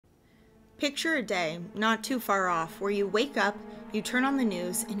Picture a day, not too far off, where you wake up, you turn on the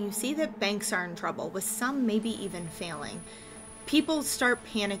news, and you see that banks are in trouble, with some maybe even failing. People start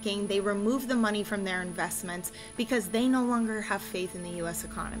panicking, they remove the money from their investments because they no longer have faith in the US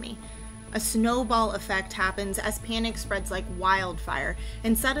economy. A snowball effect happens as panic spreads like wildfire,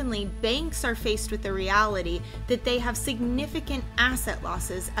 and suddenly banks are faced with the reality that they have significant asset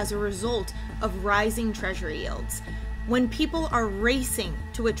losses as a result of rising treasury yields. When people are racing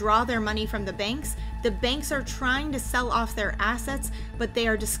to withdraw their money from the banks are trying to sell off their assets, but they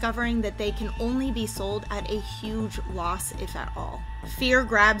are discovering that they can only be sold at a huge loss, if at all. Fear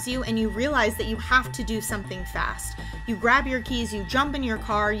grabs you and you realize that you have to do something fast. You grab your keys, you jump in your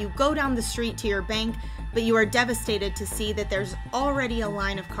car, you go down the street to your bank, but you are devastated to see that there's already a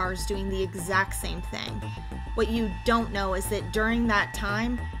line of cars doing the exact same thing. What you don't know is that during that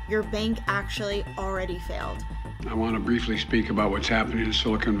time, your bank actually already failed. I want to briefly speak about what's happening in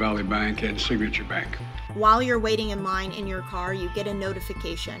Silicon Valley Bank and Signature Bank. While you're waiting in line in your car, you get a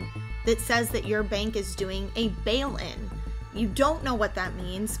notification that says that your bank is doing a bail-in. You don't know what that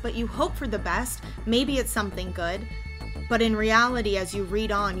means, but you hope for the best. Maybe it's something good. But in reality, as you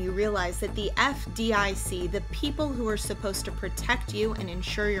read on, you realize that the FDIC, the people who are supposed to protect you and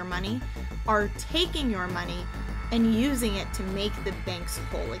insure your money, are taking your money and using it to make the banks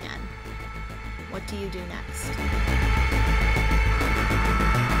whole again. What do you do next?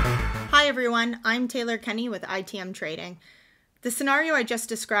 Hi everyone, I'm Taylor Kenny with ITM Trading. The scenario I just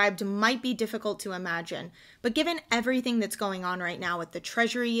described might be difficult to imagine, but given everything that's going on right now with the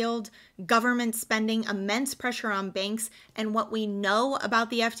treasury yield, government spending, immense pressure on banks, and what we know about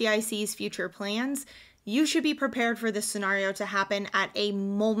the FDIC's future plans, you should be prepared for this scenario to happen at a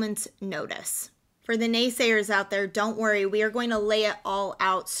moment's notice. For the naysayers out there, don't worry, we are going to lay it all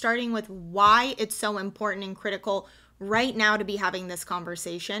out, starting with why it's so important and critical right now to be having this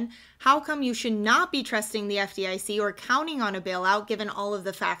conversation. How come you should not be trusting the FDIC or counting on a bailout given all of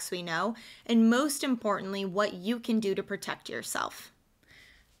the facts we know? And most importantly, what you can do to protect yourself.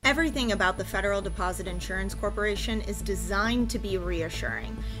 Everything about the Federal Deposit Insurance Corporation is designed to be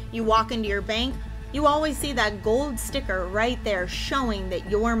reassuring. You walk into your bank, you always see that gold sticker right there showing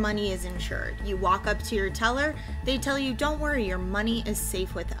that your money is insured. You walk up to your teller, they tell you, don't worry, your money is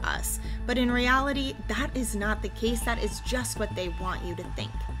safe with us. But in reality, that is not the case. That is just what they want you to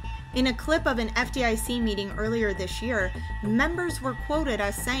think. In a clip of an FDIC meeting earlier this year, members were quoted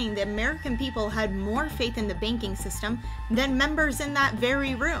as saying that American people had more faith in the banking system than members in that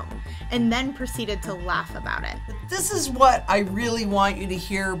very room, and then proceeded to laugh about it. This is what I really want you to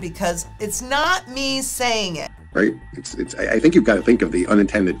hear because it's not me saying it. Right? I think you've got to think of the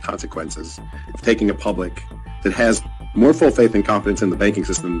unintended consequences of taking a public that has more full faith and confidence in the banking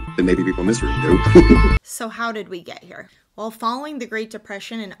system than maybe people in this room do. So how did we get here? Well, following the Great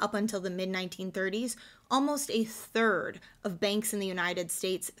Depression and up until the mid-1930s, almost a third of banks in the United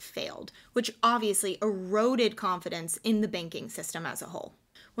States failed, which obviously eroded confidence in the banking system as a whole.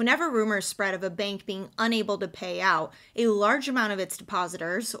 Whenever rumors spread of a bank being unable to pay out, a large amount of its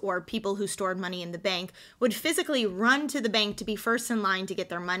depositors, or people who stored money in the bank, would physically run to the bank to be first in line to get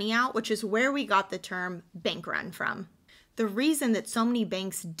their money out, which is where we got the term bank run from. The reason that so many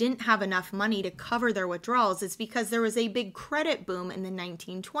banks didn't have enough money to cover their withdrawals is because there was a big credit boom in the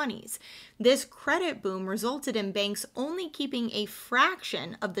 1920s. This credit boom resulted in banks only keeping a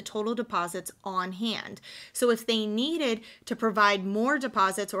fraction of the total deposits on hand. So if they needed to provide more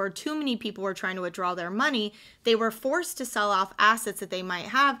deposits or too many people were trying to withdraw their money, they were forced to sell off assets that they might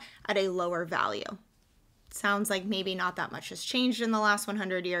have at a lower value. Sounds like maybe not that much has changed in the last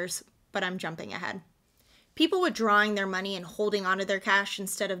 100 years, but I'm jumping ahead. People withdrawing their money and holding onto their cash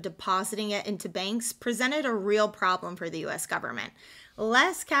instead of depositing it into banks presented a real problem for the US government.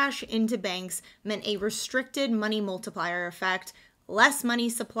 Less cash into banks meant a restricted money multiplier effect, less money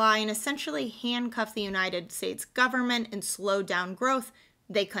supply, and essentially handcuffed the United States government and slowed down growth.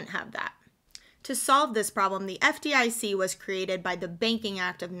 They couldn't have that. To solve this problem, the FDIC was created by the Banking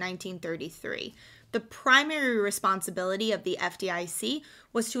Act of 1933. The primary responsibility of the FDIC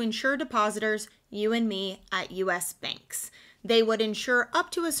was to insure depositors, you and me, at U.S. banks. They would insure up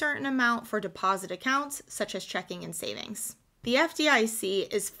to a certain amount for deposit accounts, such as checking and savings. The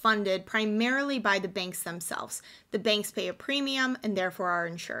FDIC is funded primarily by the banks themselves. The banks pay a premium and therefore are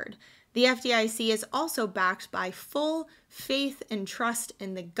insured. The FDIC is also backed by full faith and trust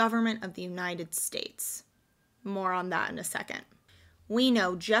in the government of the United States. More on that in a second. We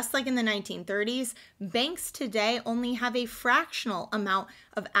know, just like in the 1930s, banks today only have a fractional amount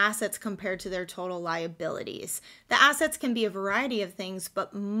of assets compared to their total liabilities. The assets can be a variety of things,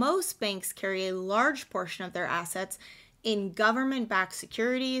 but most banks carry a large portion of their assets in government-backed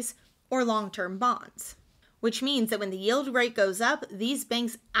securities or long-term bonds. Which means that when the yield rate goes up, these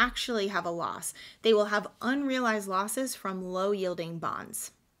banks actually have a loss. They will have unrealized losses from low-yielding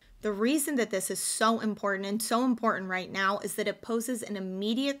bonds. The reason that this is so important and so important right now is that it poses an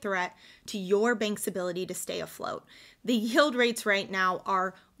immediate threat to your bank's ability to stay afloat. The yield rates right now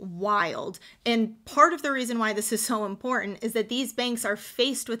are wild. And part of the reason why this is so important is that these banks are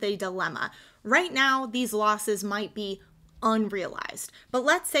faced with a dilemma. Right now, these losses might be unrealized, but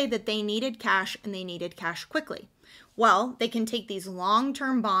let's say that they needed cash and they needed cash quickly. Well, they can take these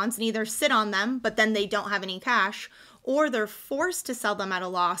long-term bonds and either sit on them, but then they don't have any cash, or they're forced to sell them at a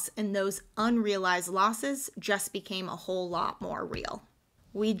loss, and those unrealized losses just became a whole lot more real.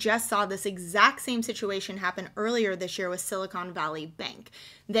 We just saw this exact same situation happen earlier this year with Silicon Valley Bank.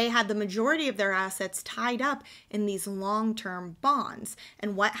 They had the majority of their assets tied up in these long-term bonds.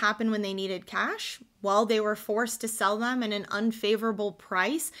 And what happened when they needed cash? Well, they were forced to sell them at an unfavorable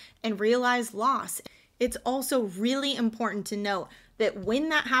price and realize loss. It's also really important to note that when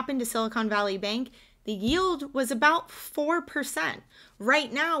that happened to Silicon Valley Bank, the yield was about 4%.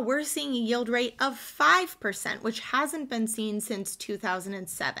 Right now, we're seeing a yield rate of 5%, which hasn't been seen since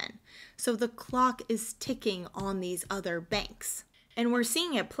 2007. So the clock is ticking on these other banks. And we're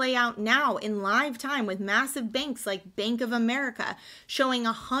seeing it play out now in live time with massive banks like Bank of America showing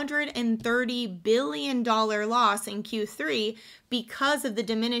a $130 billion loss in Q3 because of the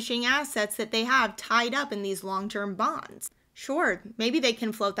diminishing assets that they have tied up in these long-term bonds. Sure, maybe they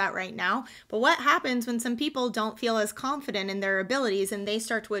can float that right now, but what happens when some people don't feel as confident in their abilities and they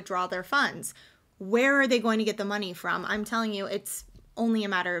start to withdraw their funds? Where are they going to get the money from? I'm telling you, it's only a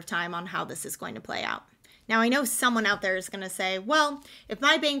matter of time on how this is going to play out. Now, I know someone out there is going to say, well, if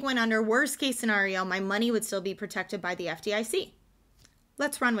my bank went under, worst case scenario, my money would still be protected by the FDIC.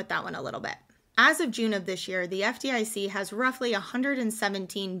 Let's run with that one a little bit. As of June of this year, the FDIC has roughly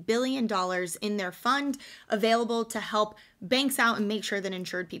 $117 billion in their fund available to help banks out and make sure that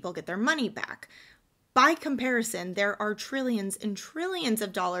insured people get their money back. By comparison, there are trillions and trillions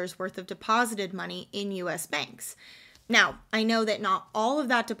of dollars worth of deposited money in U.S. banks. Now, I know that not all of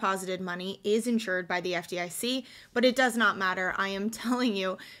that deposited money is insured by the FDIC, but it does not matter. I am telling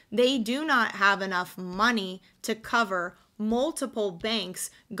you, they do not have enough money to cover multiple banks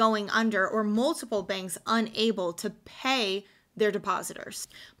going under or multiple banks unable to pay their depositors.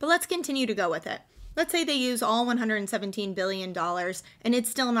 But let's continue to go with it. Let's say they use all $117 billion and it's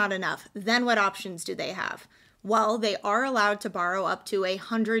still not enough. Then what options do they have? Well, they are allowed to borrow up to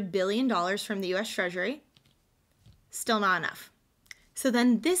 $100 billion from the U.S. Treasury. Still not enough. So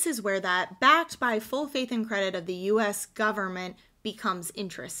then this is where that backed by full faith and credit of the U.S. government becomes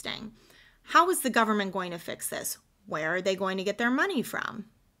interesting. How is the government going to fix this? Where are they going to get their money from?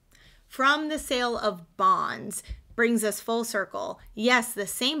 From the sale of bonds. Brings us full circle. Yes, the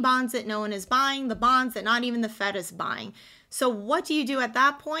same bonds that no one is buying, the bonds that not even the Fed is buying. So what do you do at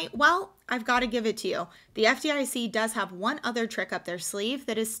that point? Well, I've got to give it to you. The FDIC does have one other trick up their sleeve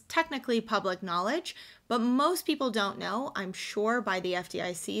that is technically public knowledge, but most people don't know, I'm sure, by the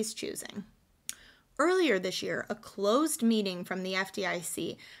FDIC's choosing. Earlier this year, a closed meeting from the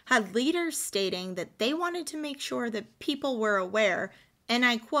FDIC had leaders stating that they wanted to make sure that people were aware, and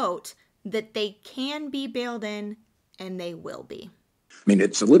I quote, that they can be bailed in and they will be. I mean,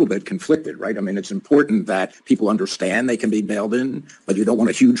 it's a little bit conflicted, right? I mean, it's important that people understand they can be bailed in, but you don't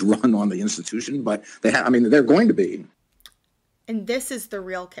want a huge run on the institution, but they're going to be. And this is the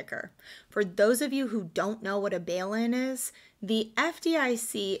real kicker. For those of you who don't know what a bail-in is, the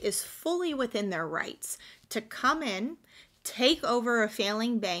FDIC is fully within their rights to come in, take over a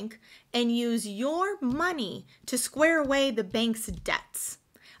failing bank, and use your money to square away the bank's debts.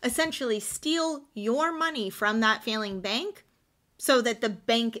 Essentially steal your money from that failing bank so that the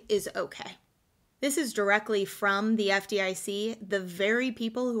bank is okay. This is directly from the FDIC, the very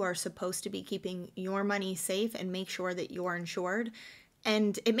people who are supposed to be keeping your money safe and make sure that you're insured.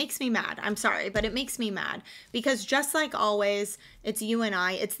 And it makes me mad. I'm sorry, but it makes me mad because just like always, it's you and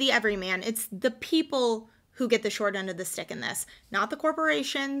I, it's the everyman, it's the people who get the short end of the stick in this. Not the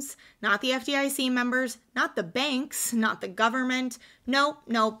corporations, not the FDIC members, not the banks, not the government. Nope,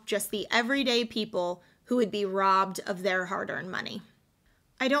 just the everyday people who would be robbed of their hard-earned money.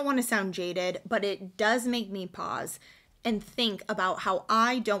 I don't want to sound jaded, but it does make me pause and think about how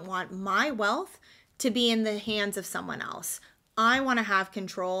I don't want my wealth to be in the hands of someone else. I want to have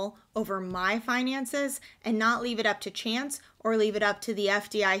control over my finances and not leave it up to chance or leave it up to the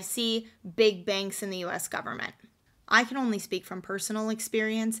FDIC, big banks, and the US government. I can only speak from personal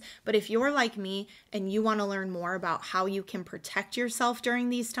experience, but if you're like me and you want to learn more about how you can protect yourself during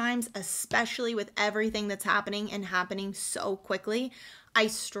these times, especially with everything that's happening and happening so quickly, I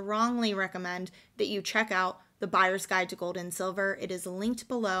strongly recommend that you check out the Buyer's Guide to Gold and Silver. It is linked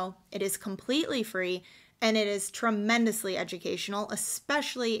below. It is completely free, and it is tremendously educational,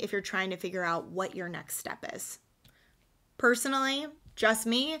 especially if you're trying to figure out what your next step is. Personally, just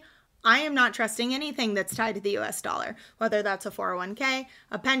me, I am not trusting anything that's tied to the US dollar, whether that's a 401k,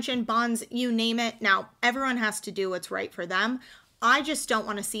 a pension, bonds, you name it. Now, everyone has to do what's right for them. I just don't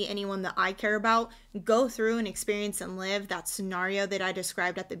want to see anyone that I care about go through and experience and live that scenario that I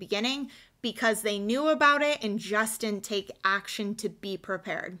described at the beginning because they knew about it and just didn't take action to be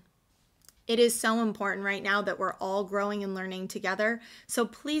prepared. It is so important right now that we're all growing and learning together. So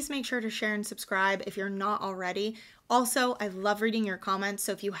please make sure to share and subscribe if you're not already. Also, I love reading your comments.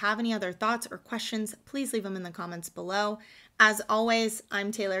 So if you have any other thoughts or questions, please leave them in the comments below. As always,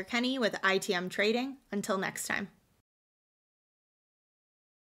 I'm Taylor Kenny with ITM Trading. Until next time.